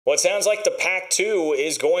Well, it sounds like the Pac-2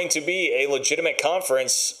 is going to be a legitimate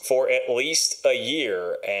conference for at least a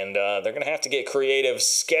year, and they're going to have to get creative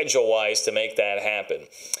schedule-wise to make that happen.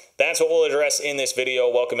 That's what we'll address in this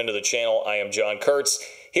video. Welcome into the channel. I am John Kurtz.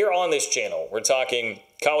 Here on this channel, we're talking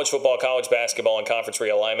college football, college basketball, and conference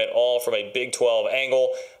realignment, all from a Big 12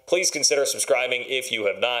 angle. Please consider subscribing if you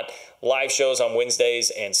have not. Live shows on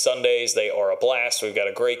Wednesdays and Sundays. They are a blast. We've got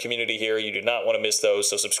a great community here. You do not want to miss those.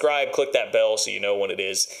 So subscribe, click that bell so you know when it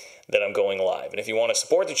is that I'm going live. And if you want to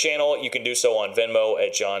support the channel, you can do so on Venmo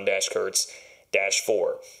at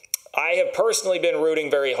John-Kurtz-4. I have personally been rooting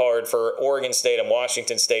very hard for Oregon State and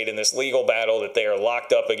Washington State in this legal battle that they are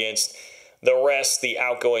locked up against the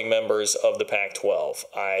outgoing members of the Pac-12.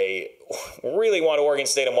 I really want Oregon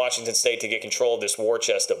State and Washington State to get control of this war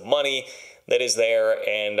chest of money that is there,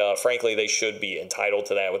 and frankly, they should be entitled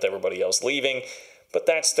to that with everybody else leaving, but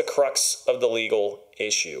that's the crux of the legal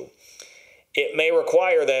issue. It may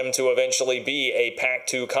require them to eventually be a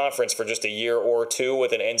Pac-2 conference for just a year or two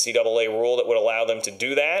with an NCAA rule that would allow them to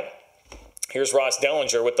do that. Here's Ross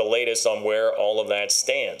Dellenger with the latest on where all of that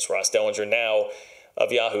stands. Ross Dellenger now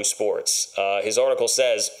of Yahoo Sports. His article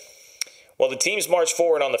says, while the teams march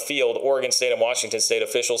forward on the field, Oregon State and Washington State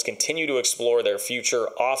officials continue to explore their future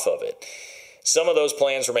off of it. Some of those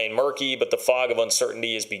plans remain murky, but the fog of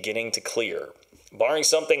uncertainty is beginning to clear. Barring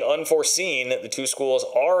something unforeseen, the two schools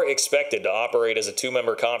are expected to operate as a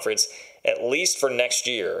two-member conference at least for next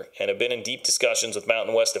year and have been in deep discussions with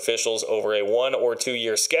Mountain West officials over a 1 or 2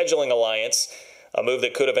 year scheduling alliance, a move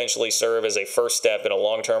that could eventually serve as a first step in a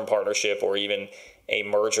long-term partnership or even a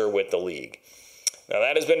merger with the league. Now,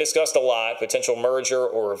 that has been discussed a lot, potential merger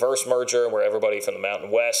or reverse merger where everybody from the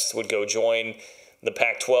Mountain West would go join the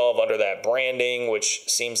Pac-12 under that branding, which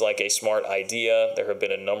seems like a smart idea. There have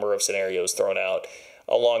been a number of scenarios thrown out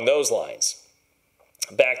along those lines.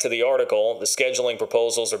 Back to the article, the scheduling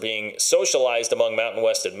proposals are being socialized among Mountain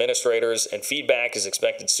West administrators, and feedback is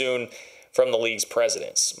expected soon from the league's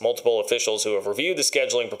presidents. Multiple officials who have reviewed the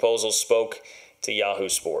scheduling proposals spoke to Yahoo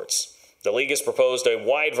Sports. The league has proposed a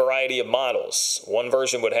wide variety of models. One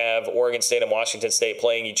version would have Oregon State and Washington State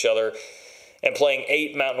playing each other and playing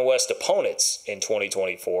 8 Mountain West opponents in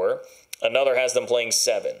 2024. Another has them playing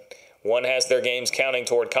 7. One has their games counting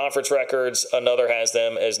toward conference records. Another has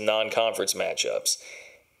them as non-conference matchups.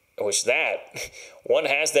 One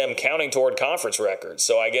has them counting toward conference records.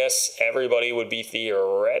 So I guess everybody would be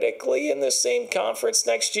theoretically in the same conference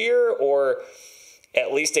next year, or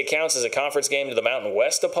at least it counts as a conference game to the Mountain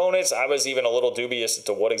West opponents. I was even a little dubious as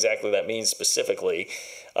to what exactly that means specifically.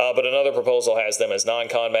 But another proposal has them as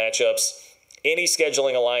non-con matchups. Any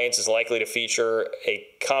scheduling alliance is likely to feature a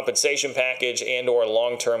compensation package and or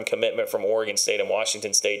long-term commitment from Oregon State and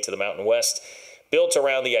Washington State to the Mountain West, built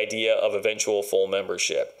around the idea of eventual full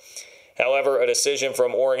membership. However, a decision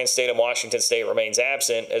from Oregon State and Washington State remains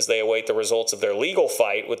absent as they await the results of their legal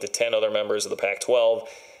fight with the 10 other members of the Pac-12.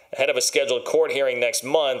 Ahead of a scheduled court hearing next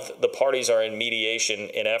month, the parties are in mediation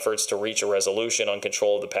in efforts to reach a resolution on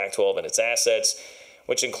control of the Pac-12 and its assets,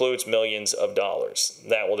 which includes millions of dollars.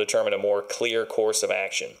 That will determine a more clear course of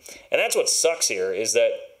action. And that's what sucks here, is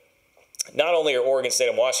that not only are Oregon State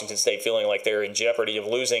and Washington State feeling like they're in jeopardy of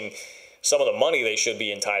losing some of the money they should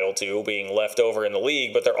be entitled to being left over in the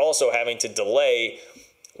league, but they're also having to delay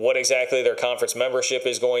what exactly their conference membership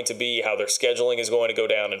is going to be, how their scheduling is going to go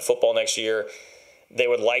down in football next year. They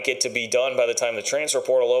would like it to be done by the time the transfer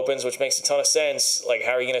portal opens, which makes a ton of sense. Like,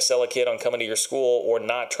 how are you going to sell a kid on coming to your school or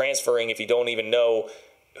not transferring if you don't even know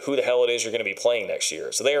who the hell it is you're going to be playing next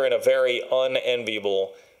year? So they are in a very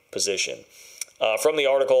unenviable position. From the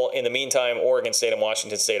article, in the meantime, Oregon State and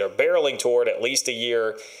Washington State are barreling toward at least a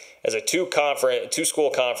year as a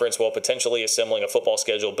two-school conference while potentially assembling a football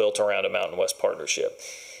schedule built around a Mountain West partnership.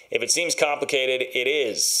 If it seems complicated, it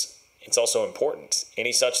is. It's also important.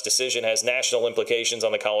 Any such decision has national implications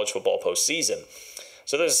on the college football postseason.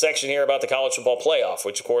 So there's a section here about the college football playoff,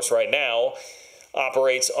 which, of course, right now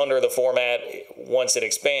operates under the format, once it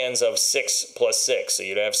expands, of 6+6. So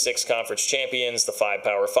you'd have 6 conference champions, the 5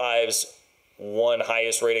 Power Fives, 1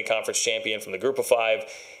 highest-rated conference champion from the group of 5,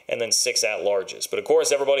 and then 6 at-larges. But, of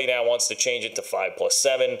course, everybody now wants to change it to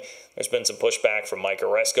 5+7. There's been some pushback from Mike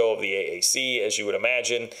Oresco of the AAC, as you would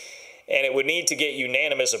imagine. And it would need to get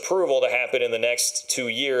unanimous approval to happen in the next 2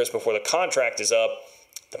 years before the contract is up.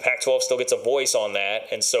 The Pac-12 still gets a voice on that,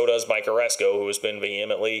 and so does Mike Oresco, who has been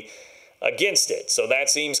vehemently against it. So that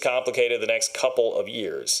seems complicated the next couple of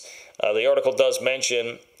years. The article does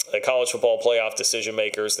mention the college football playoff decision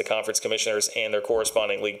makers, the conference commissioners, and their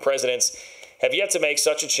corresponding league presidents have yet to make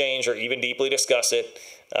such a change or even deeply discuss it.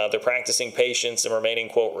 They're practicing patience and remaining,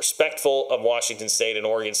 quote, respectful of Washington State and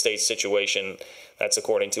Oregon State's situation. That's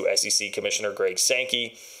according to SEC Commissioner Greg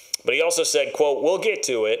Sankey. But he also said, quote, we'll get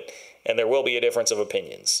to it, and there will be a difference of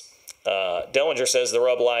opinions. Dellenger says the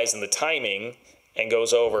rub lies in the timing and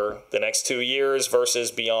goes over the next 2 years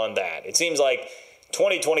versus beyond that. It seems like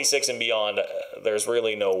 2026 and beyond, there's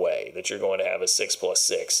really no way that you're going to have a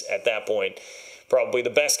 6+6. At that point, probably the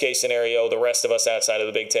best case scenario the rest of us outside of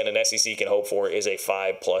the Big Ten and SEC can hope for is a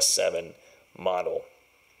 5+7 model.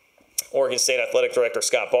 Oregon State Athletic Director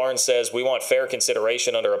Scott Barnes says, we want fair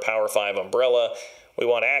consideration under a Power 5 umbrella. We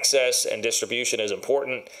want access, and distribution is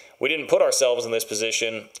important. We didn't put ourselves in this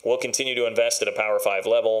position. We'll continue to invest at a Power 5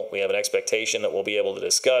 level. We have an expectation that we'll be able to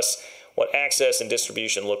discuss what access and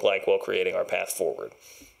distribution look like while creating our path forward.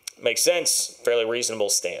 Makes sense. Fairly reasonable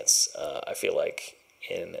stance, I feel like,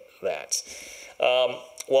 in that.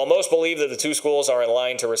 While most believe that the two schools are in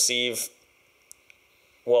line to receive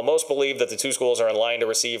from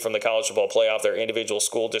the college football playoff their individual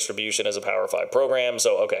school distribution as a Power 5 program.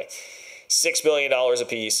 So, okay, $6 billion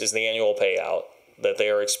apiece is the annual payout that they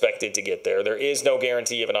are expected to get there. There is no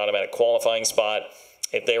guarantee of an automatic qualifying spot.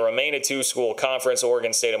 If they remain a two-school conference,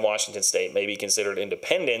 Oregon State and Washington State may be considered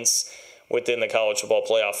independents within the college football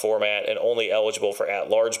playoff format and only eligible for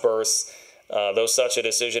at-large berths. Though such a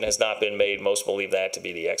decision has not been made, most believe that to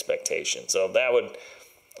be the expectation. So that would,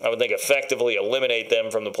 I would think, effectively eliminate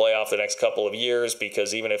them from the playoff the next couple of years,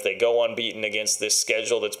 because even if they go unbeaten against this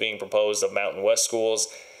schedule that's being proposed of Mountain West schools,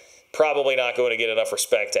 probably not going to get enough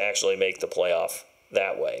respect to actually make the playoff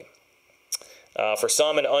that way. For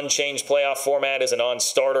some, an unchanged playoff format is a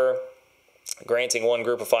non-starter. Granting one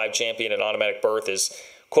Group of 5 champion an automatic berth is,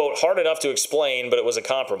 quote, hard enough to explain, but it was a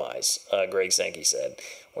compromise, Greg Sankey said,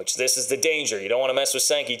 which this is the danger. You don't want to mess with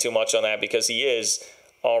Sankey too much on that because he is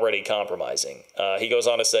already compromising. He goes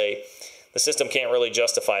on to say, the system can't really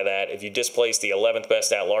justify that. If you displace the 11th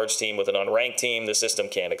best at-large team with an unranked team, the system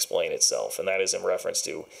can't explain itself, and that is in reference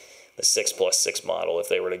to the 6+6 model if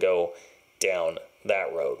they were to go down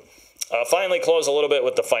that road. Finally, close a little bit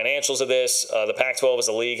with the financials of this. The Pac-12 as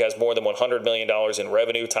a league has more than $100 million in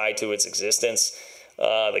revenue tied to its existence.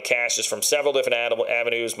 The cash is from several different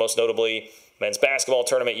avenues, most notably men's basketball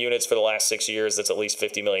tournament units for the last 6 years. That's at least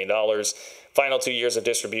 $50 million. Final 2 years of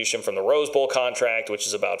distribution from the Rose Bowl contract, which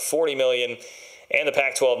is about $40 million. And the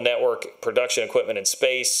Pac-12 network production equipment and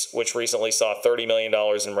space, which recently saw $30 million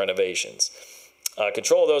in renovations.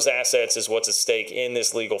 Control of those assets is what's at stake in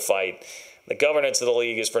this legal fight. The governance of the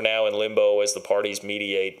league is for now in limbo as the parties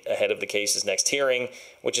mediate ahead of the case's next hearing,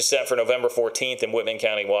 which is set for November 14th in Whitman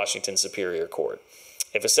County, Washington Superior Court.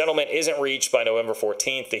 If a settlement isn't reached by November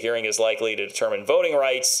 14th, the hearing is likely to determine voting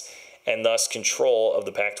rights and thus control of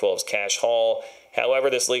the Pac-12's cash haul. However,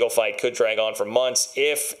 this legal fight could drag on for months,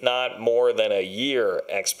 if not more than a year,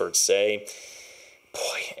 experts say.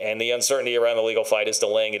 And the uncertainty around the legal fight is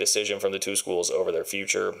delaying a decision from the two schools over their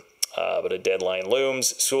future. But a deadline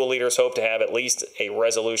looms. School leaders hope to have at least a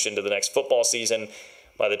resolution to the next football season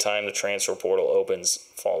by the time the transfer portal opens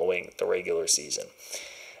following the regular season.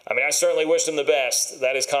 I mean, I certainly wish them the best.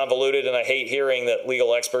 That is convoluted, and I hate hearing that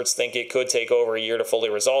legal experts think it could take over a year to fully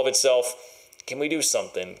resolve itself. Can we do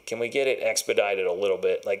something? Can we get it expedited a little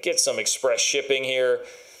bit? Like, get some express shipping here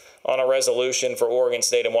on a resolution for Oregon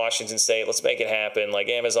State and Washington State. Let's make it happen. Like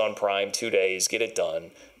Amazon Prime, 2 days, get it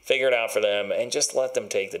done. Figure it out for them, and just let them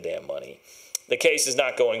take the damn money. The case is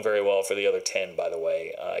not going very well for the other 10, by the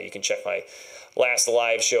way. You can check my last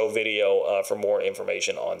live show video for more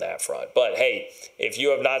information on that front. But, hey, if you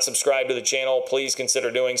have not subscribed to the channel, please consider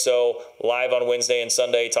doing so. Live on Wednesday and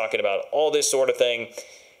Sunday, talking about all this sort of thing.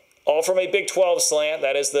 All from a Big 12 slant.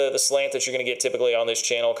 That is the slant that you're going to get typically on this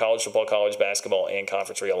channel: college football, college basketball, and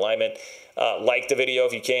conference realignment. Like the video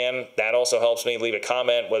if you can. That also helps me. Leave a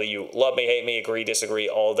comment. Whether you love me, hate me, agree, disagree,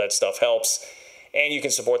 all of that stuff helps. And you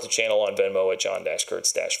can support the channel on Venmo at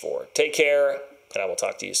John-Kurtz-4. Take care, and I will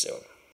talk to you soon.